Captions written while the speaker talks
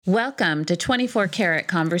Welcome to 24 Karat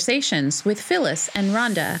Conversations with Phyllis and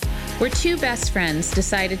Rhonda. We're two best friends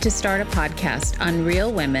decided to start a podcast on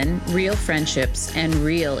real women, real friendships, and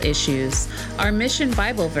real issues. Our mission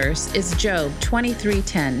Bible verse is Job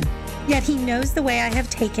 23:10. Yet he knows the way I have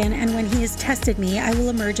taken, and when he has tested me, I will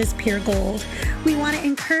emerge as pure gold. We want to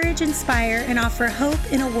encourage, inspire, and offer hope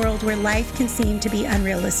in a world where life can seem to be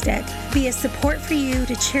unrealistic. Be a support for you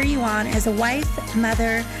to cheer you on as a wife,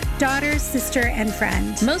 mother, daughter, sister, and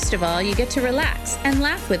friend. Most of all, you get to relax and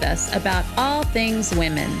laugh with us about all things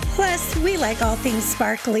women. Plus, we like all things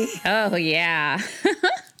sparkly. Oh, yeah.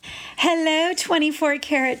 Hello, 24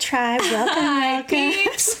 Karat Tribe. Welcome.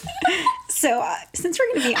 Peeps. So, since we're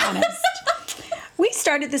going to be honest, we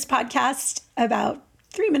started this podcast about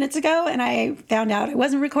 3 minutes ago, and I found out I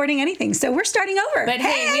wasn't recording anything. So we're starting over. But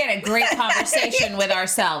hey, we had a great conversation with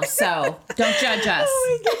ourselves, so don't judge us.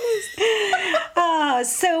 Oh my goodness.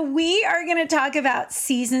 So we are going to talk about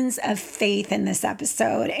seasons of faith in this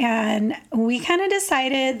episode, and we kind of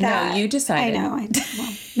decided that. No, you decided. I know.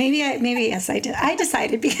 Well, maybe yes, I did. I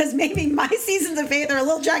decided because maybe my seasons of faith are a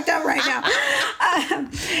little jacked up right now.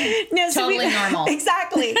 Totally normal.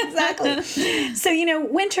 Exactly. So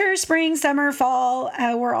winter, spring, summer, fall.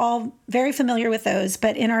 We're all very familiar with those,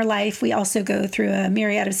 but in our life, we also go through a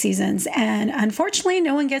myriad of seasons. And unfortunately,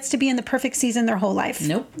 no one gets to be in the perfect season their whole life.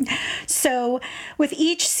 Nope. So with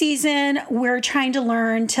each season, we're trying to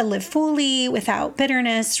learn to live fully without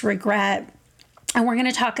bitterness, regret. And we're going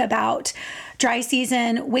to talk about dry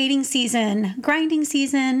season, waiting season, grinding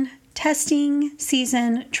season, testing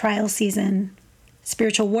season, trial season,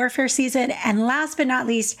 spiritual warfare season, and last but not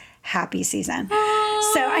least, happy season.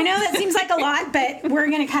 So I know that seems like a lot, but we're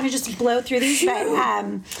going to kind of just blow through these.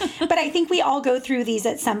 But I think we all go through these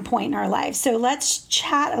at some point in our lives. So let's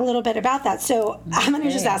chat a little bit about that. So I'm going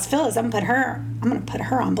to just ask Phyllis. I'm going to put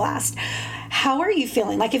her on blast. How are you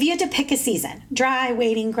feeling? Like if you had to pick a season, dry,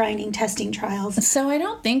 waiting, grinding, testing, trials. So I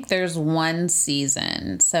don't think there's one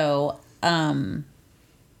season. So, and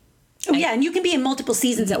you can be in multiple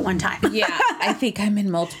seasons at one time. Yeah, I think I'm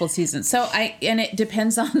in multiple seasons. So and it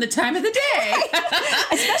depends on the time of the day.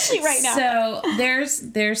 Especially right now. So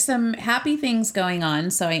there's some happy things going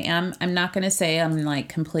on. So I'm not going to say I'm like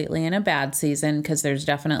completely in a bad season, because there's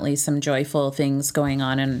definitely some joyful things going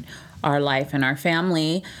on in our life and our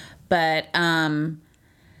family. But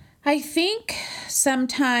I think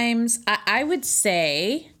sometimes I would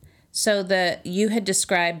say, so you had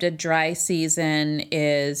described a dry season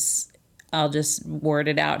is, I'll just word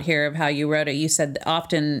it out here of how you wrote it. You said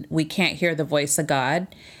often we can't hear the voice of God.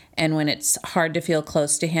 And when it's hard to feel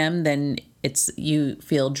close to him, then you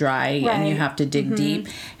feel dry and you have to dig deep.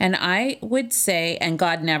 And I would say, and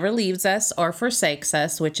God never leaves us or forsakes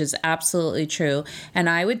us, which is absolutely true. And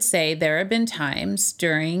I would say there have been times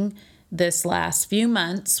during this last few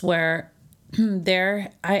months where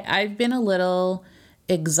I've been a little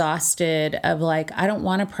exhausted of like, I don't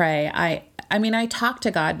want to pray. I mean, I talk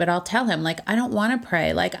to God, but I'll tell him, like, I don't want to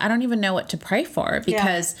pray. Like, I don't even know what to pray for,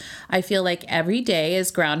 because I feel like every day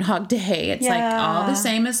is Groundhog Day. It's like all the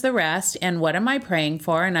same as the rest. And what am I praying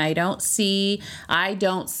for? And I don't see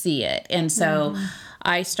it. And so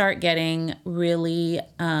I start getting really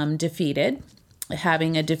defeated,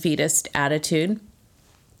 having a defeatist attitude.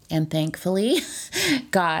 And thankfully,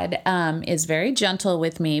 God is very gentle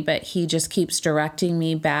with me, but he just keeps directing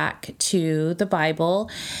me back to the Bible.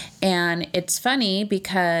 And it's funny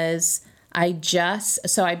because I've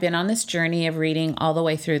been on this journey of reading all the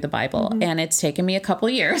way through the Bible, and it's taken me a couple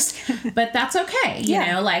years, but that's okay. You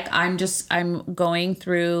know, like I'm going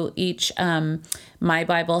through each, my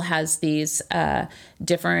Bible has these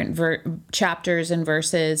different chapters and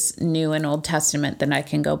verses, New and Old Testament, that I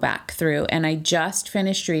can go back through. And I just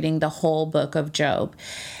finished reading the whole book of Job.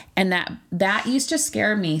 And that used to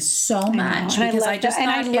scare me so much, because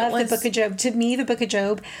I love the book of Job. To me, the book of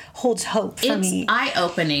Job holds hope for me. It's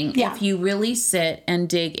eye-opening if you really sit and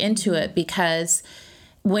dig into it, because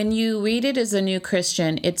when you read it as a new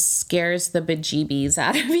Christian, it scares the bejeebies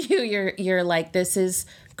out of you. You're like, this is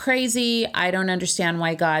crazy. I don't understand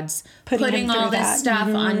why God's putting all this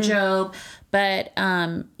stuff on Job. But,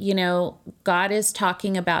 God is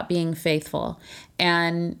talking about being faithful.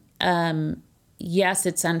 And, yes,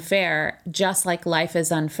 it's unfair. Just like life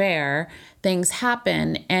is unfair, things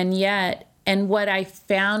happen. And what I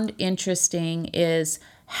found interesting is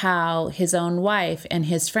how his own wife and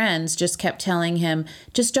his friends just kept telling him,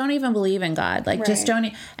 just don't even believe in God. Like, just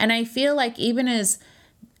don't. And I feel like even as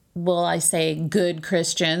will I say, good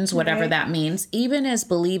Christians, whatever that means, even as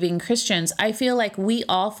believing Christians, I feel like we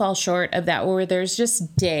all fall short of that, where there's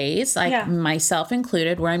just days, like myself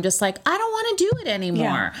included, where I'm just like, I don't want to do it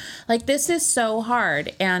anymore. Like, this is so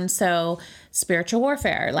hard. And so spiritual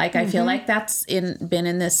warfare, like, I feel like that's been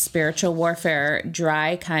in this spiritual warfare,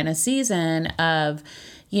 dry kind of season of,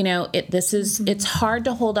 you know, it's hard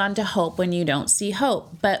to hold on to hope when you don't see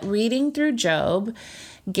hope. But reading through Job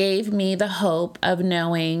gave me the hope of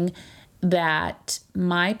knowing that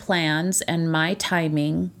my plans and my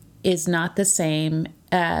timing is not the same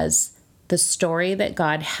as the story that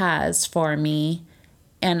God has for me.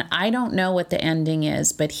 And I don't know what the ending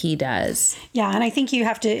is, but he does. Yeah, and I think you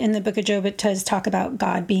have to, in the book of Job, it does talk about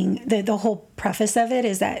God being, the whole preface of it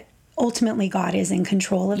is that ultimately God is in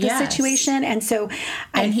control of the situation. And so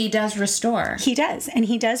and he does restore. He does. And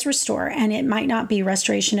he does restore. And it might not be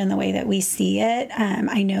restoration in the way that we see it.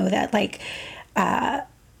 I know that, like,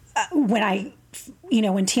 when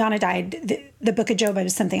Tiana died, the book of Job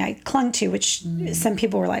was something I clung to, which some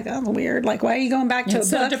people were like, oh, weird. Like, why are you going back to a book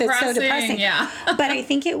that's so depressing? Yeah. But I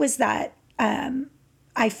think it was that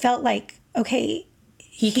I felt like, okay,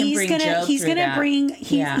 He's gonna bring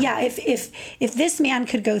if this man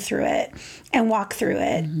could go through it and walk through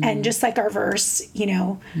it, and just like our verse,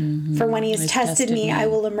 for when he has tested me, I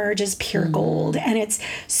will emerge as pure gold. And it's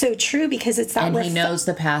so true, because it's that, and he knows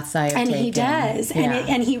the paths I have taken. And he does.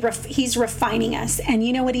 And he's refining us. And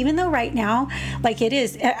you know what, even though right now, like, it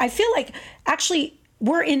is, I feel like actually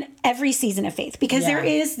we're in every season of faith, because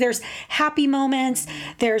there's happy moments,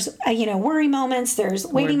 there's worry moments, there's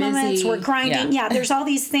waiting moments, we're grinding. Yeah. There's all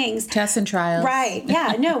these things. Tests and trials. Right.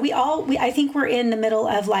 Yeah. No, I think we're in the middle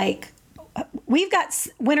of, like, we've got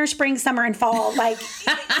winter, spring, summer, and fall, like,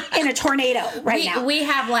 in a tornado now. We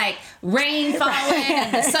have, like, rain falling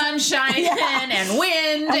and the sun shining and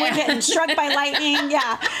wind. And we're getting struck by lightning.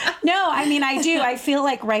 Yeah. No, I mean, I do. I feel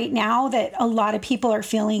like right now that a lot of people are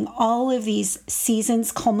feeling all of these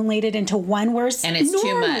seasons culminated into one worse. And it's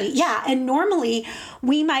too much. Yeah. And normally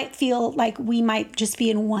we might feel like we might just be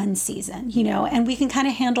in one season, and we can kind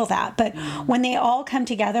of handle that. But when they all come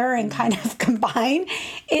together and kind of combine,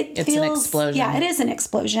 it's feels an explosion. Yeah, it is an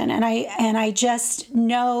explosion. And I just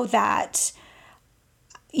know that,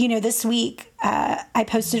 this week I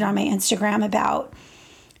posted on my Instagram about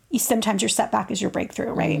sometimes your setback is your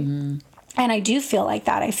breakthrough, right? Mm-hmm. And I do feel like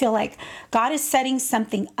that. I feel like God is setting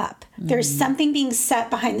something up. Mm-hmm. There's something being set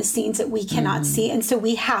behind the scenes that we cannot see. And so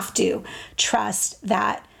we have to trust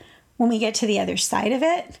that when we get to the other side of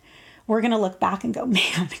it, we're going to look back and go, man,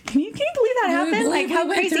 can you believe that happened? Like, how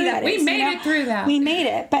crazy that is. We made it through that. We made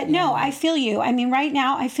it. But no, I feel you. I mean, right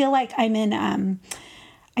now, I feel like I'm in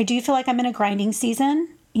a grinding season.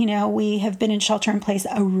 We have been in shelter in place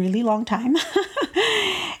a really long time.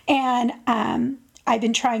 And I've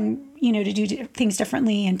been trying, to do things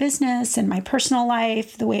differently in business and my personal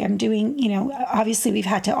life, the way I'm doing, obviously we've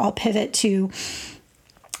had to all pivot to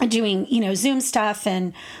doing, Zoom stuff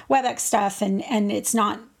and WebEx stuff, and it's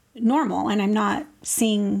not normal, and I'm not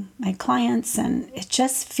seeing my clients, and it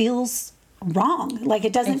just feels wrong. Like,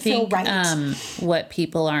 it doesn't feel right. What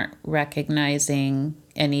people aren't recognizing,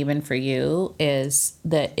 and even for you, is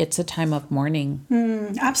that it's a time of mourning.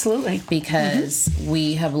 Absolutely. Because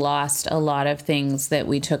we have lost a lot of things that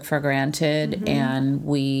we took for granted, and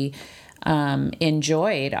we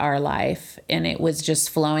enjoyed our life, and it was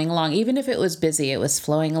just flowing along. Even if it was busy, it was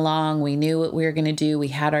flowing along. We knew what we were going to do. We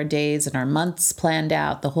had our days and our months planned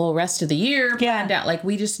out, the whole rest of the year planned out. Like,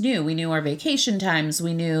 we just knew. We knew our vacation times.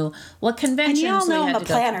 We knew what conventions we had to go. And you all know I'm a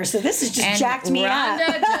planner, so this has just jacked me up.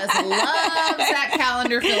 Rhonda just loves that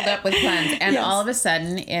calendar filled up with plans. And all of a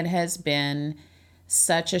sudden, it has been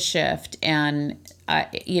such a shift. And,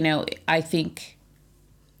 I think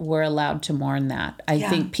we're allowed to mourn that. I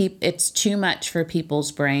think it's too much for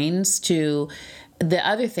people's brains to. The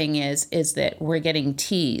other thing is that we're getting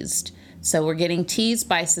teased. So we're getting teased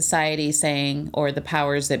by society saying, or the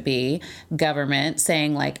powers that be, government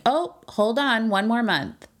saying, like, oh, hold on, one more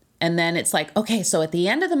month. And then it's like, okay, so at the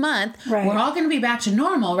end of the month, we're all going to be back to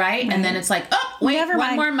normal, right? And then it's like, oh, wait,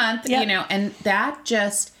 one more month, and that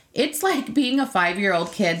just. It's like being a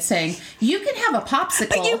 5-year-old kid saying, you can have a popsicle.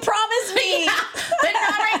 But you promised me. But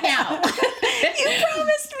not right now. You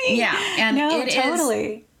promised me. Yeah. And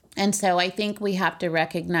totally. And so I think we have to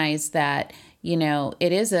recognize that,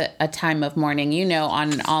 it is a time of mourning.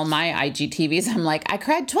 On all my IGTVs, I'm like, I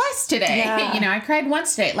cried twice today. Yeah. I cried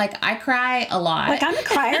once today. Like, I cry a lot. Like, I'm a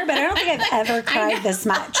crier, but I don't think I've ever cried this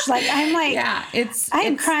much. Like, I'm like,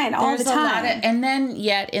 I'm crying all the time. And then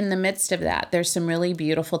yet in the midst of that, there's some really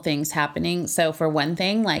beautiful things happening. So for one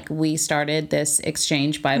thing, like, we started this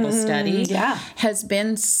exchange Bible study. Yeah. Has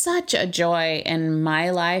been such a joy in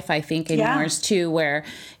my life. I think in yours too, where,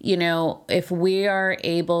 if we are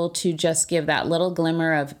able to just give that little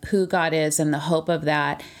glimmer of who God is and the hope of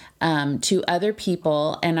that to other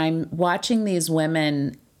people. And I'm watching these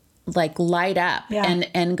women like light up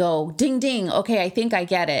and go, ding, ding. Okay, I think I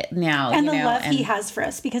get it now. And the love he has for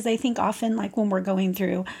us, because I think often, like, when we're going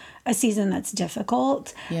through a season that's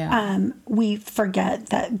difficult, we forget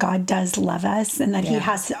that God does love us and that he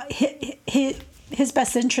has his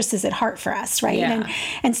best interest is at heart for us. Right. Yeah.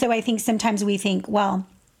 And so I think sometimes we think, well,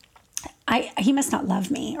 he must not love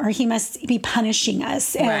me, or he must be punishing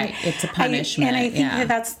us. And right. It's a punishment. And I think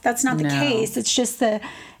that's not the case. It's just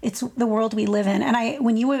it's the world we live in. And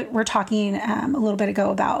when you were talking a little bit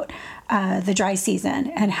ago about the dry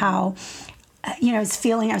season and how, I was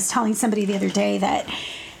telling somebody the other day that,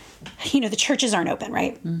 the churches aren't open,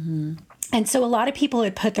 right? Mm-hmm. And so a lot of people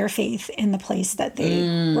had put their faith in the place that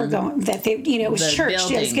they were going, that they, it was the church.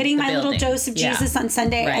 Building, I was getting my little dose of Jesus on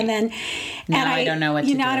Sunday. Right. And then, I don't know what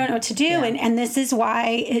to do. I don't know what to do. Yeah. And this is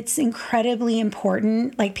why it's incredibly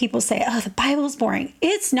important. Like, people say, oh, the Bible's boring.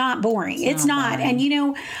 It's not boring. It's not. Boring.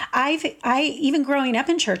 And, I even growing up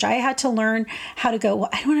in church, I had to learn how to go, well,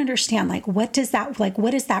 I don't understand. Like, what is that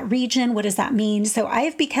region? What does that mean? So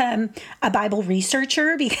I've become a Bible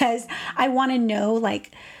researcher because I want to know,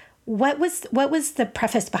 like, what was the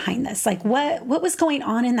preface behind this? Like, what was going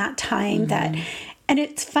on in that time and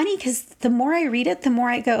it's funny because the more I read it, the more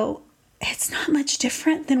I go, it's not much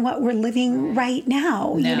different than what we're living right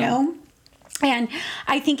now, And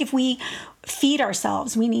I think if we feed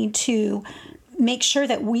ourselves, we need to make sure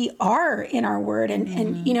that we are in our word. And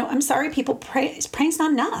I'm sorry, people, praying's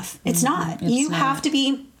not enough. It's not. You have to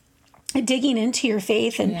be digging into your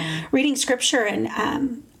faith and reading scripture and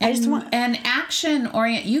action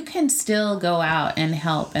orient. You can still go out and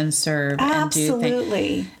help and serve and do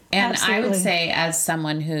things. And I would say, as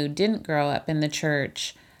someone who didn't grow up in the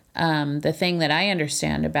church, the thing that I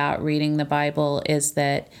understand about reading the Bible is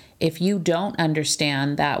that if you don't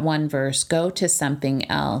understand that one verse, go to something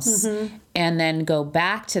else and then go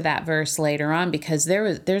back to that verse later on, because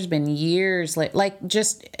there's been years, like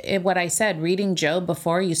just what I said, reading Job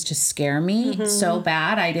before used to scare me so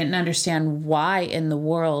bad. I didn't understand why in the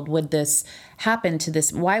world would this happen to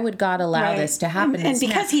this. Why would God allow this to happen? And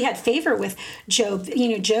because he had favor with Job,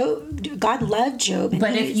 God loved Job.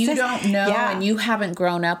 But if you don't know and you haven't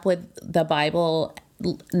grown up with the Bible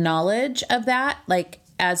knowledge of that, like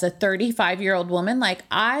as a 35-year-old woman, like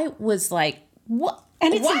I was like, what?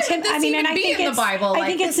 And it's intimidating. I think in the Bible. I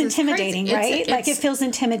think it's intimidating, right? Like it feels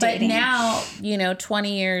intimidating. But now,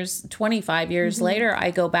 25 years later, I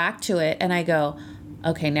go back to it and I go,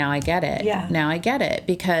 okay, now I get it. Yeah. Now I get it,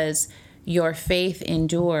 because your faith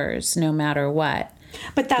endures no matter what.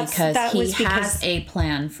 But he has a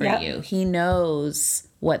plan for you. He knows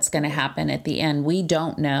what's going to happen at the end. We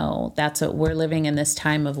don't know. That's what we're living in, this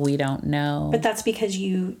time of we don't know. But that's because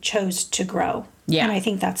you chose to grow. Yeah. And I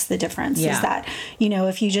think that's the difference is that,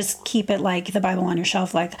 if you just keep it like the Bible on your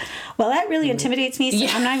shelf, like, well, that really intimidates me,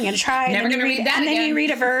 so I'm not even going to try. Never going to read that. And then you read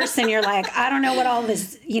a verse and you're like, I don't know what all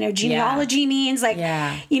this, genealogy means. Like,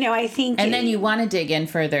 I think. And then you want to dig in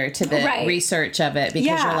further to the research of it,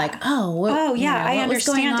 because you're like, I understand what's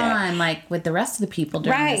going on, like with the rest of the people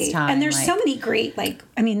during this time. And there's so many great,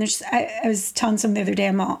 I was telling someone the other day,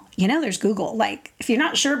 I'm all, there's Google. Like, if you're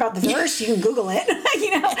not sure about the verse, you can Google it,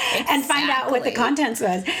 and find out what the context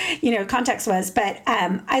was. But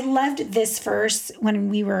I loved this verse when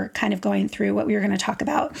we were kind of going through what we were going to talk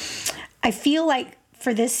about. I feel like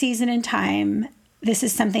for this season and time, this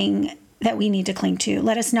is something that we need to cling to.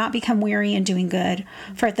 Let us not become weary in doing good,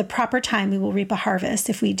 for at the proper time we will reap a harvest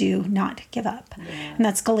if we do not give up. Yeah. And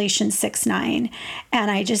that's Galatians 6:9.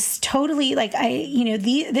 And I just totally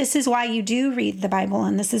this is why you do read the Bible,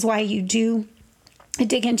 and this is why you do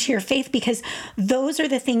dig into your faith, because those are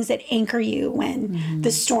the things that anchor you when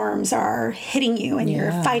the storms are hitting you and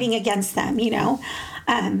you're fighting against them,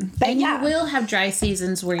 But you will have dry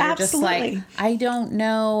seasons where you're just like, I don't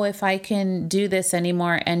know if I can do this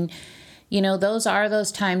anymore. And, those are those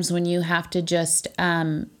times when you have to just,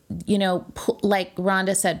 like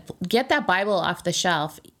Rhonda said, get that Bible off the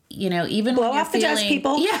shelf. Even blow when you're off the dust,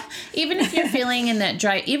 people. Yeah. Even if you're feeling in that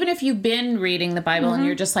dry, even if you've been reading the Bible and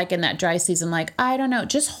you're just like in that dry season, like, I don't know,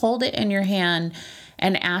 just hold it in your hand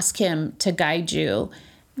and ask him to guide you.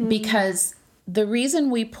 Because the reason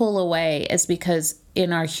we pull away is because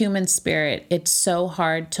in our human spirit, it's so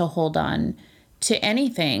hard to hold on to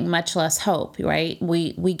anything, much less hope, right?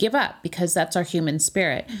 We give up because that's our human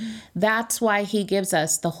spirit. That's why he gives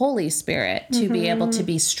us the Holy Spirit to be able to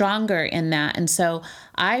be stronger in that. And so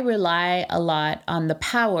I rely a lot on the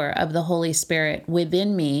power of the Holy Spirit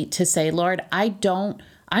within me to say, Lord,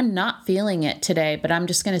 I'm not feeling it today, but I'm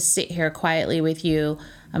just going to sit here quietly with you.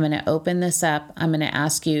 I'm going to open this up. I'm going to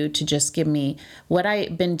ask you to just give me, what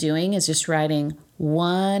I've been doing is just writing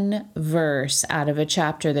one verse out of a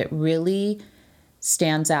chapter that really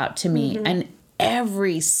stands out to me. And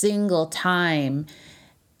every single time,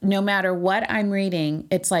 no matter what I'm reading,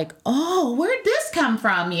 it's like, oh, where'd this come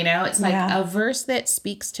from? You know, it's like a verse that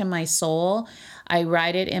speaks to my soul. I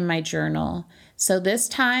write it in my journal. So this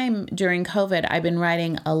time during COVID, I've been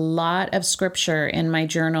writing a lot of scripture in my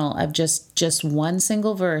journal of just one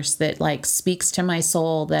single verse that like speaks to my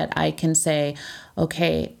soul, that I can say,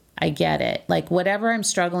 okay, I get it. Like whatever I'm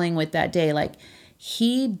struggling with that day, like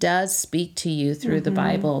he does speak to you through the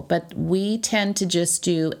Bible, but we tend to just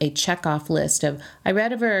do a checkoff list of, I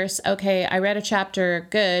read a verse, okay, I read a chapter,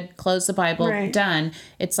 good, close the Bible, done.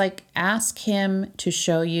 It's like, ask him to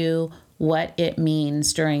show you what it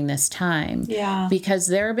means during this time. Yeah. Because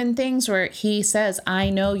there have been things where he says,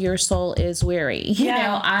 I know your soul is weary. You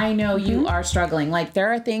know, I know you are struggling. Like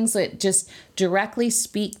there are things that just directly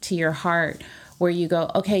speak to your heart where you go,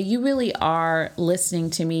 okay, you really are listening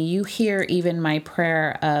to me. You hear even my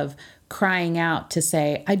prayer of crying out to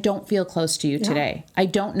say, I don't feel close to you today. I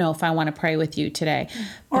don't know if I want to pray with you today.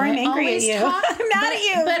 Or I'm angry at you. I'm mad at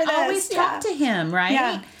you. But always talk to him, right?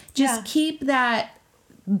 Yeah. Just keep that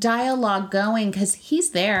dialogue going because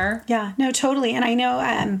he's there. Yeah, no, totally. And I know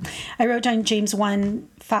I wrote down James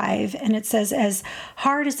 1:5, and it says, as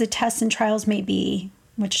hard as the tests and trials may be,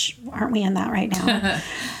 which aren't we in that right now?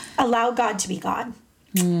 Allow God to be God.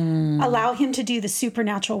 Allow him to do the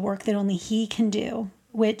supernatural work that only he can do,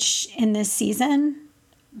 which in this season,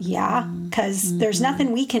 because there's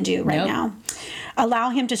nothing we can do right now.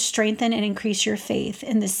 Allow him to strengthen and increase your faith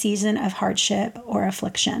in the season of hardship or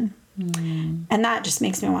affliction. And that just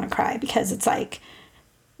makes me want to cry, because it's like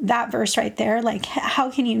that verse right there, like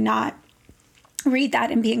how can you not read that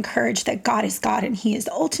and be encouraged that God is God and he is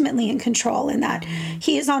ultimately in control, and that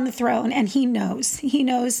he is on the throne, and he knows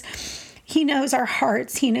our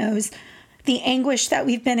hearts. He knows the anguish that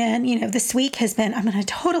we've been in. You know, this week has been, I'm going to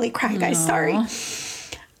totally cry, guys. Sorry.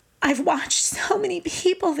 I've watched so many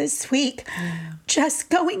people this week just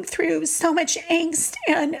going through so much angst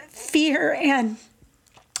and fear and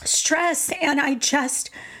stress. And I just,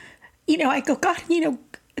 I go, God,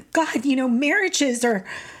 marriages are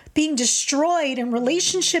being destroyed and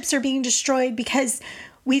relationships are being destroyed because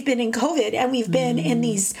we've been in COVID and we've been in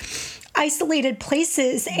these isolated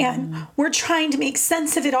places and we're trying to make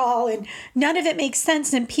sense of it all, and none of it makes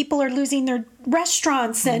sense, and people are losing their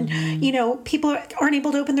restaurants and, people aren't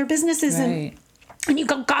able to open their businesses and you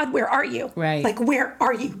go, God, where are you? Right. Like, where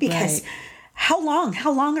are you? Because how long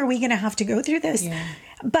are we going to have to go through this? Yeah.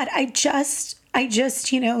 But I just,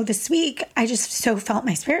 this week, I just so felt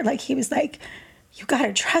my spirit. Like he was like, you got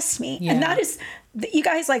to trust me. Yeah. And that is, you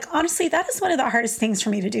guys, like, honestly, that is one of the hardest things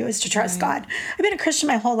for me to do, is to trust God. I've been a Christian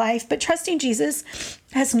my whole life, but trusting Jesus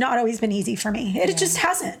has not always been easy for me. It just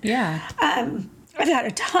hasn't. Yeah. I've had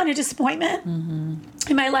a ton of disappointment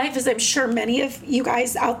in my life, as I'm sure many of you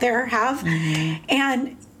guys out there have.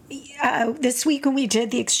 And this week when we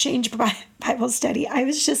did the Exchange Bible study, I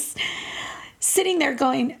was just sitting there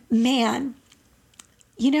going, man,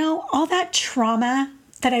 all that trauma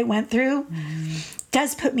that I went through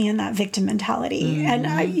does put me in that victim mentality. And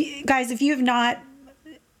guys, if you have not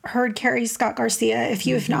heard Carrie Scott Garcia, if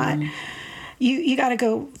you have not, you got to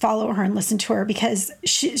go follow her and listen to her, because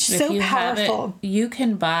she's so powerful. You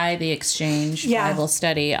can buy the Exchange Bible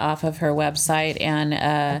study off of her website,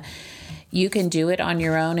 and you can do it on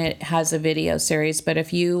your own. It has a video series, but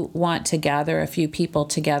if you want to gather a few people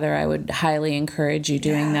together, I would highly encourage you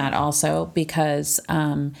doing that also, because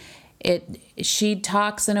she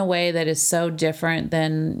talks in a way that is so different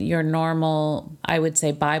than your normal, I would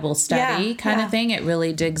say, Bible study kind of thing. It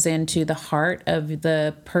really digs into the heart of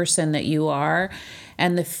the person that you are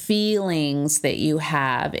and the feelings that you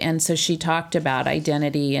have. And so she talked about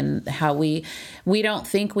identity and how we don't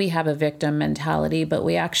think we have a victim mentality, but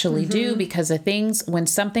we actually do, because of things, when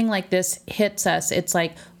something like this hits us, it's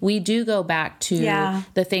like we do go back to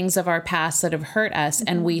the things of our past that have hurt us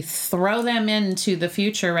and we throw them into the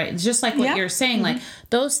future, right? It's just like what you're saying, like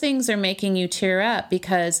those things are making you tear up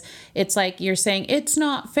because it's like you're saying it's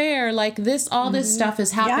not fair. Like all this stuff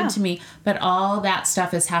has happened to me, but all that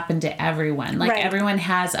stuff has happened to everyone. Like everyone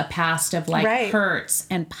has a past of like hurts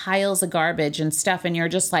and piles of garbage and stuff. And you're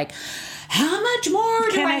just like, how much more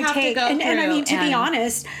do I have to go through? And I mean, to be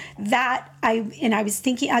honest, I was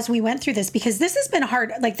thinking as we went through this, because this has been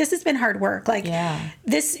hard. Like, this has been hard work. Like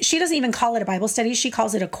she doesn't even call it a Bible study. She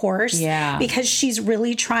calls it a course because she's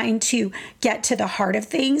really trying to get to the heart of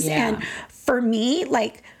things. And for me,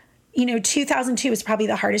 like, 2002 was probably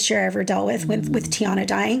the hardest year I ever dealt with Tiana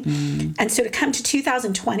dying. And so to come to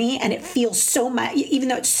 2020 and it feels so much, even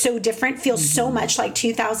though it's so different, feels so much like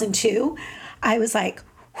 2002, I was like,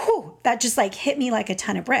 whew, that just like hit me like a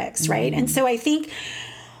ton of bricks, right? And so I think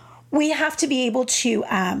we have to be able to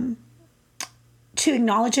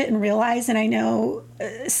acknowledge it and realize, and I know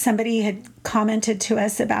somebody had commented to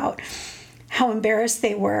us about how embarrassed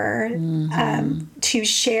they were to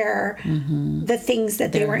share the things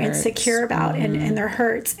that they were insecure about and their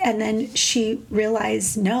hurts. And then she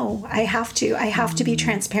realized, no, I have to be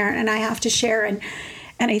transparent and I have to share. And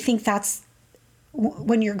I think that's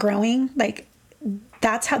when you're growing, like,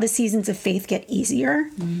 that's how the seasons of faith get easier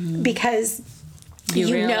because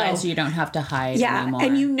you realize you don't have to hide anymore.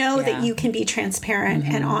 And that you can be transparent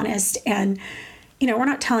and honest. And, we're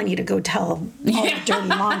not telling you to go tell all your dirty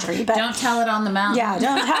laundry. But don't tell it on the mountain. Yeah,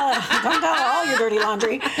 don't tell all your dirty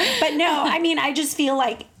laundry. But no, I mean, I just feel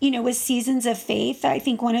like, with seasons of faith, I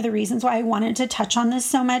think one of the reasons why I wanted to touch on this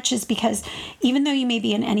so much is because even though you may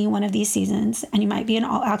be in any one of these seasons, and you might be in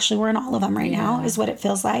all, actually we're in all of them right now, is what it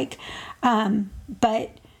feels like.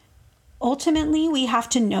 But ultimately, we have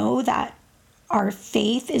to know that our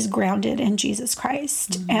faith is grounded in Jesus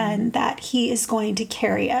Christ and that He is going to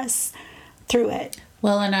carry us through it.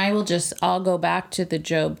 Well, and I'll go back to the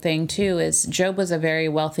Job thing too, is Job was a very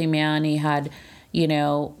wealthy man. He had,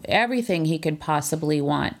 everything he could possibly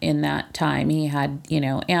want in that time. He had,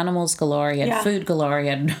 animals galore. He had food galore. He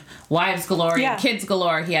had wives galore. He had kids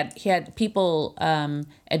galore. He had people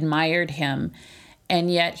admired him.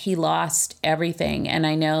 And yet he lost everything. And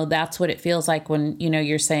I know that's what it feels like when,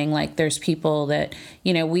 you're saying like there's people that,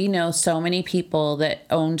 we know so many people that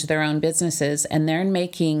owned their own businesses and they're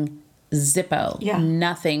making Zippo,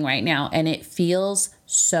 nothing right now. And it feels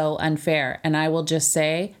so unfair. And I will just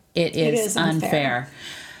say it is unfair.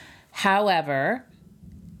 However,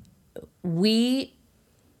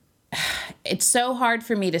 it's so hard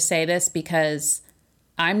for me to say this because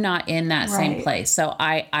I'm not in that same place. So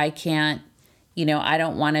I can't, I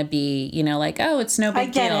don't want to be, like, oh, it's no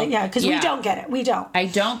big deal. I get it, yeah, because we don't get it. We don't. I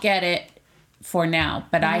don't get it for now,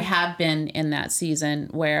 but I have been in that season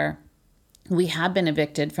where we have been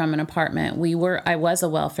evicted from an apartment. I was a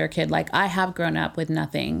welfare kid. Like, I have grown up with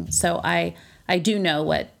nothing. So I do know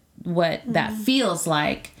what that feels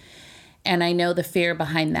like. And I know the fear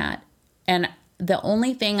behind that. And the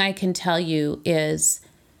only thing I can tell you is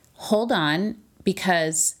hold on,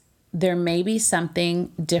 because there may be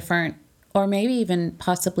something different or maybe even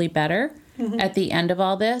possibly better at the end of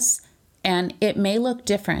all this. And it may look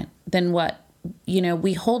different than what,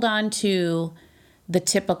 we hold on to the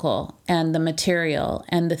typical and the material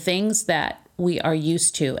and the things that we are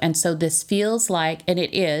used to. And so this feels like, and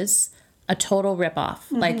it is, a total ripoff.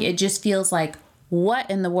 Like, it just feels like, what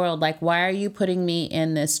in the world? Like, why are you putting me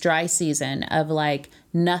in this dry season of like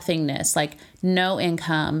nothingness, like no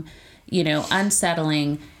income,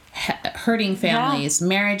 unsettling, hurting families,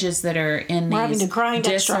 marriages that are in these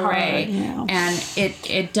disarray. And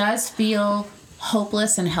it does feel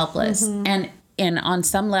hopeless and helpless. And on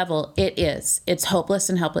some level, it's hopeless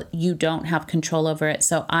and helpless. You don't have control over it.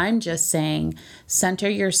 So I'm just saying, center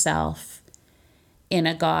yourself in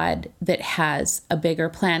a God that has a bigger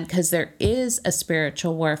plan, because there is a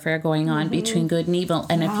spiritual warfare going on between good and evil.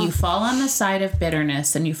 And if you fall on the side of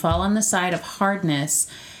bitterness and you fall on the side of hardness,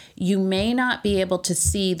 you may not be able to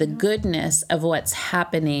see the goodness of what's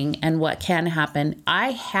happening and what can happen.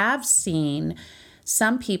 I have seen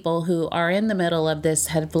some people who are in the middle of this,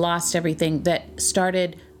 have lost everything, that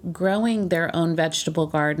started growing their own vegetable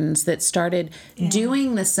gardens, that started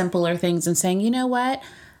doing the simpler things and saying, you know what?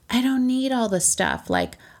 I don't need all this stuff.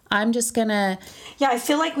 Like, I'm just going to... Yeah, I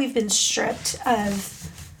feel like we've been stripped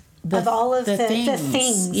of all of the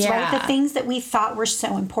things, right? The things that we thought were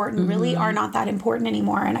so important really are not that important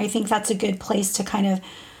anymore. And I think that's a good place to kind of...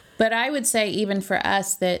 But I would say even for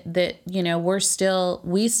us that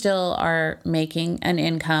we still are making an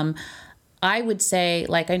income. I would say,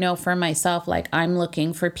 like, I know for myself, like, I'm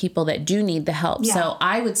looking for people that do need the help. Yeah. So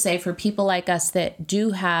I would say for people like us that do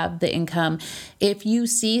have the income, if you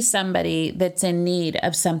see somebody that's in need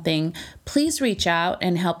of something, please reach out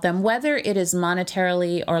and help them, whether it is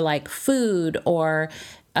monetarily or like food or,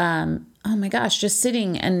 oh my gosh, just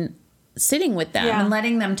sitting with them and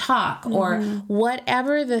letting them talk or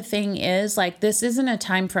whatever the thing is. Like, this isn't a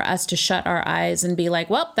time for us to shut our eyes and be like,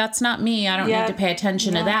 well, that's not me. I don't need to pay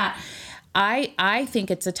attention to that. I think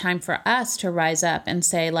it's a time for us to rise up and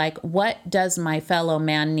say, like, what does my fellow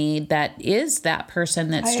man need that is that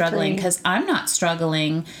person that's struggling? Because I'm not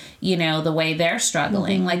struggling, the way they're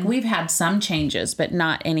struggling. Like, we've had some changes, but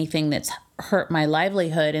not anything that's hurt my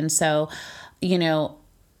livelihood. And so,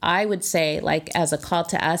 I would say, like, as a call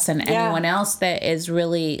to us and anyone else that is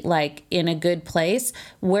really, like, in a good place,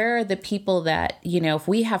 where are the people that, if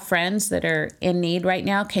we have friends that are in need right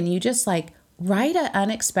now, can you just, like, write an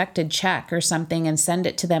unexpected check or something and send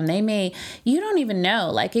it to them? You don't even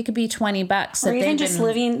know, like, it could be $20. Or even just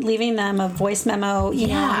leaving them a voice memo,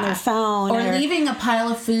 on their phone. Or leaving a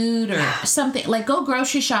pile of food or something. Like, go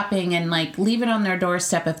grocery shopping and, like, leave it on their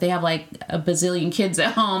doorstep if they have, like, a bazillion kids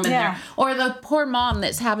at home. And or the poor mom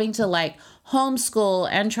that's having to, like, homeschool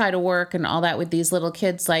and try to work and all that with these little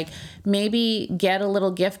kids. Like, maybe get a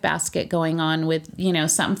little gift basket going on with,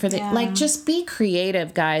 something for the, like, just be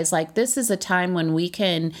creative, guys. Like, this is a time when we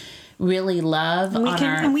can really love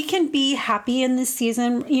and we can be happy in this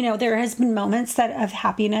season. There has been moments of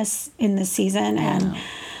happiness in this season and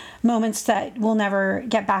moments that we'll never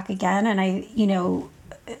get back again. And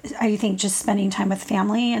I think just spending time with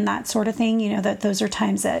family and that sort of thing, that those are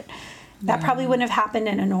times that probably wouldn't have happened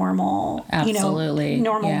in a normal,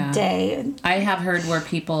 normal day. I have heard where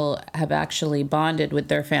people have actually bonded with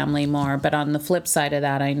their family more. But on the flip side of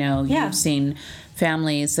that, I know you've seen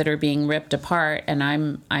families that are being ripped apart. And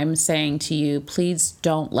I'm saying to you, please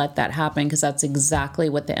don't let that happen, because that's exactly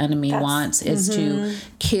what the enemy wants, is to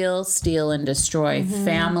kill, steal, and destroy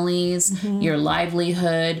families, your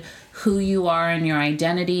livelihood, who you are and your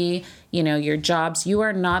identity. Your jobs. You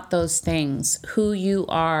are not those things. Who you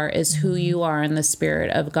are is who you are in the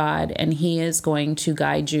Spirit of God, and He is going to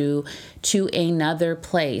guide you to another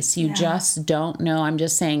place. You just don't know. I'm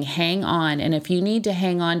just saying, hang on. And if you need to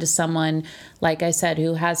hang on to someone, like I said,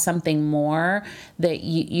 who has something more that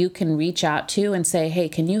you can reach out to and say, hey,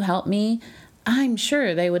 can you help me? I'm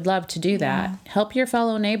sure they would love to do that. Help your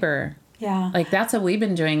fellow neighbor. Yeah. Like, that's what we've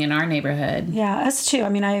been doing in our neighborhood. Yeah, us too. I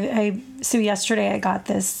mean, so yesterday I got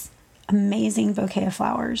this amazing bouquet of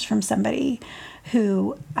flowers from somebody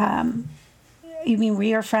who,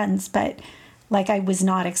 we are friends, but, like, I was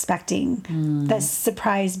not expecting this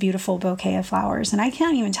surprise, beautiful bouquet of flowers. And I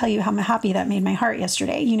can't even tell you how happy that made my heart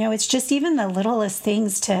yesterday. It's just even the littlest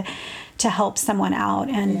things to help someone out.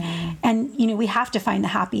 And we have to find the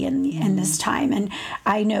happy in this time. And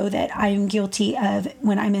I know that I'm guilty of,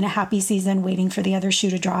 when I'm in a happy season, waiting for the other shoe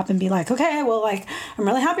to drop and be like, okay, well, like, I'm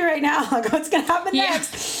really happy right now. Like, what's going to happen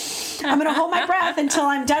next? I'm going to hold my breath until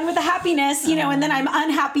I'm done with the happiness, and then I'm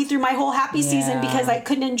unhappy through my whole happy season because I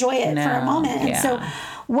couldn't enjoy it for a moment. And so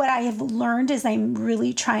what I have learned is I'm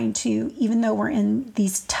really trying to, even though we're in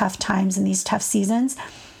these tough times and these tough seasons,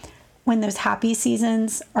 when those happy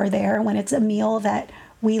seasons are there, when it's a meal that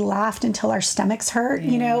we laughed until our stomachs hurt,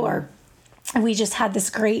 or we just had this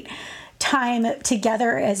great time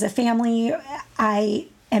together as a family, I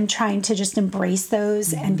am trying to just embrace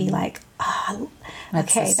those and be like,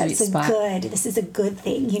 this is a good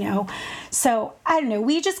thing, So I don't know.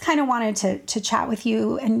 We just kind of wanted to chat with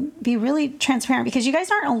you and be really transparent, because you guys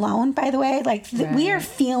aren't alone, by the way. Like, we are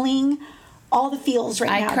feeling all the feels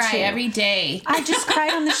right now. I cry every day. I just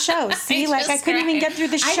cried on the show. See, I couldn't even get through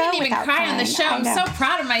the show. I didn't even cry on the show. I'm so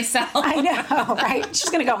proud of myself. I know, right? She's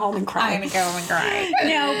going to go home and cry. I'm going to go home and cry.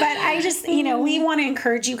 No, but I just, we want to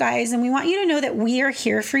encourage you guys, and we want you to know that we are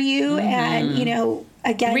here for you. And,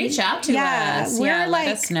 again, reach out to us. We're let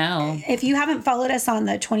us know. If you haven't followed us on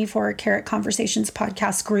the 24 Karat Conversations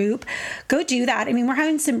podcast group, go do that. I mean, we're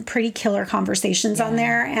having some pretty killer conversations on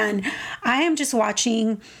there, and I am just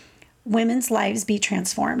watching women's lives be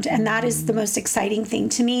transformed. And that is the most exciting thing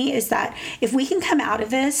to me, is that if we can come out of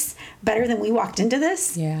this better than we walked into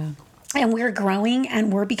this. And we're growing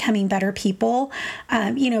and we're becoming better people.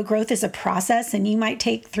 Growth is a process, and you might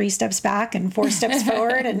take 3 steps back and 4 steps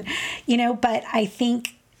forward. And, but I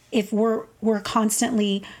think if we're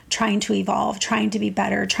constantly trying to evolve, trying to be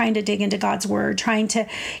better, trying to dig into God's word, trying to,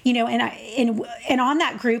 and on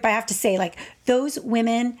that group, I have to say, like, those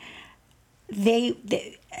women,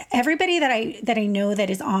 everybody that I know that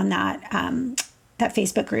is on that that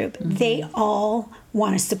Facebook group, they all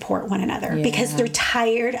want to support one another because they're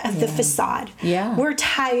tired of the facade. Yeah. We're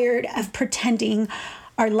tired of pretending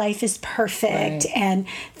our life is perfect and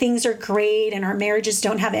things are great and our marriages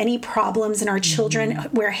don't have any problems and our children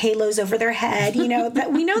wear halos over their head,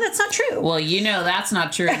 but we know that's not true. Well, that's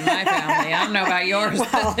not true in my family. I don't know about yours.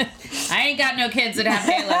 Well, I ain't got no kids that have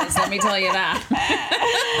halos, let me tell you that.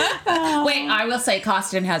 Wait, I will say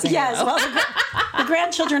Costin has a halo. Yes, well, the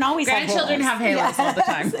grandchildren always Grandchildren have halos all the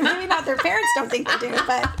time. Maybe not their parents don't think they do,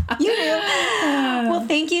 but you do. Well,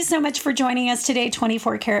 thank you so much for joining us today,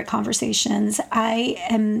 24 Karat Conversations. I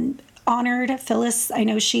am honored. Phyllis, I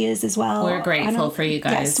know she is as well. We're grateful for you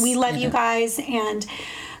guys. Yes, we love you guys. And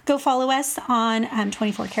go follow us on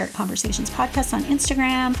 24 Karat Conversations podcast on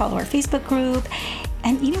Instagram. Follow our Facebook group.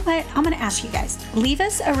 And you know what? I'm going to ask you guys, leave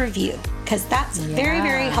us a review because that's very,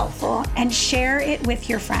 very helpful, and share it with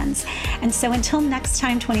your friends. And so until next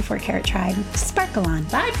time, 24 Karat Tribe, sparkle on.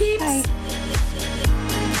 Bye, peeps. Bye.